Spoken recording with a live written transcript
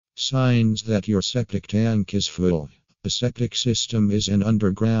Signs that your septic tank is full. A septic system is an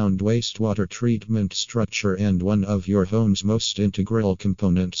underground wastewater treatment structure and one of your home's most integral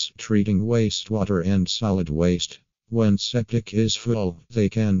components, treating wastewater and solid waste. When septic is full, they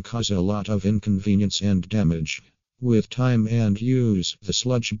can cause a lot of inconvenience and damage. With time and use, the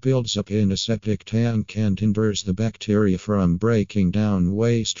sludge builds up in a septic tank and hinders the bacteria from breaking down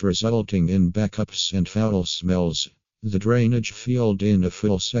waste, resulting in backups and foul smells. The drainage field in a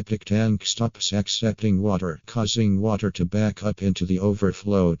full septic tank stops accepting water, causing water to back up into the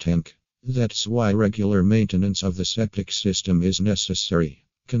overflow tank. That's why regular maintenance of the septic system is necessary.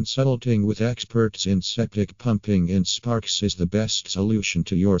 Consulting with experts in septic pumping in Sparks is the best solution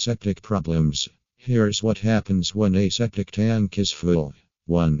to your septic problems. Here's what happens when a septic tank is full.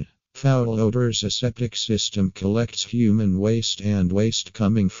 1. Foul odors. A septic system collects human waste and waste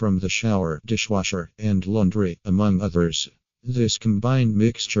coming from the shower, dishwasher, and laundry, among others. This combined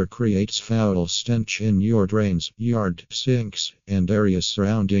mixture creates foul stench in your drains, yard, sinks, and areas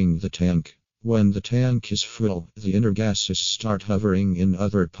surrounding the tank. When the tank is full, the inner gases start hovering in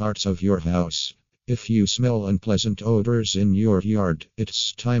other parts of your house. If you smell unpleasant odors in your yard,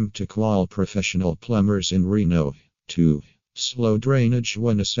 it's time to call professional plumbers in Reno. 2. Slow drainage.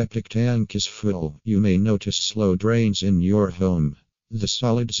 When a septic tank is full, you may notice slow drains in your home. The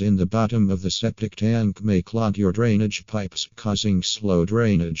solids in the bottom of the septic tank may clog your drainage pipes, causing slow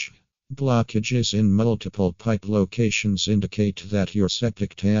drainage. Blockages in multiple pipe locations indicate that your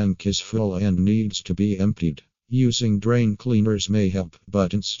septic tank is full and needs to be emptied. Using drain cleaners may help,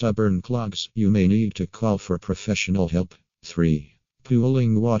 but in stubborn clogs, you may need to call for professional help. 3.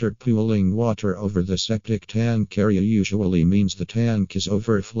 Pooling water. Pooling water over the septic tank area usually means the tank is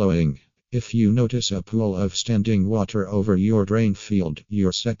overflowing. If you notice a pool of standing water over your drain field,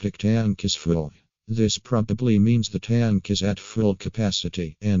 your septic tank is full. This probably means the tank is at full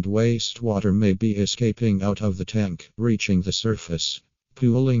capacity, and wastewater may be escaping out of the tank, reaching the surface.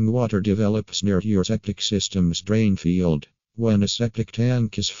 Pooling water develops near your septic system's drain field. When a septic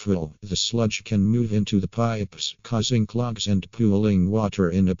tank is full, the sludge can move into the pipes, causing clogs and pooling water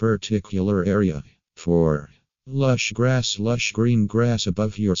in a particular area. 4. Lush grass. Lush green grass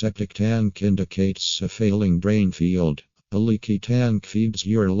above your septic tank indicates a failing drain field. A leaky tank feeds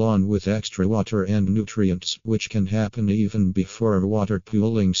your lawn with extra water and nutrients, which can happen even before water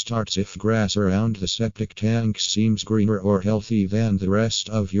pooling starts. If grass around the septic tank seems greener or healthy than the rest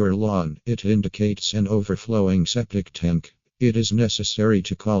of your lawn, it indicates an overflowing septic tank. It is necessary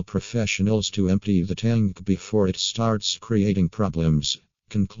to call professionals to empty the tank before it starts creating problems.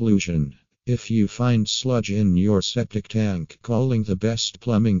 Conclusion: if you find sludge in your septic tank, calling the best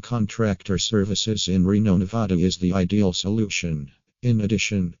plumbing contractor services in Reno, Nevada is the ideal solution. In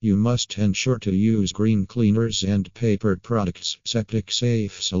addition, you must ensure to use green cleaners and paper products, septic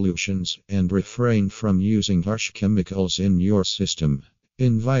safe solutions, and refrain from using harsh chemicals in your system.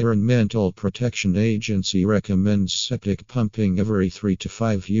 Environmental Protection Agency recommends septic pumping every 3 to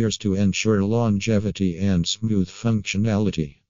 5 years to ensure longevity and smooth functionality.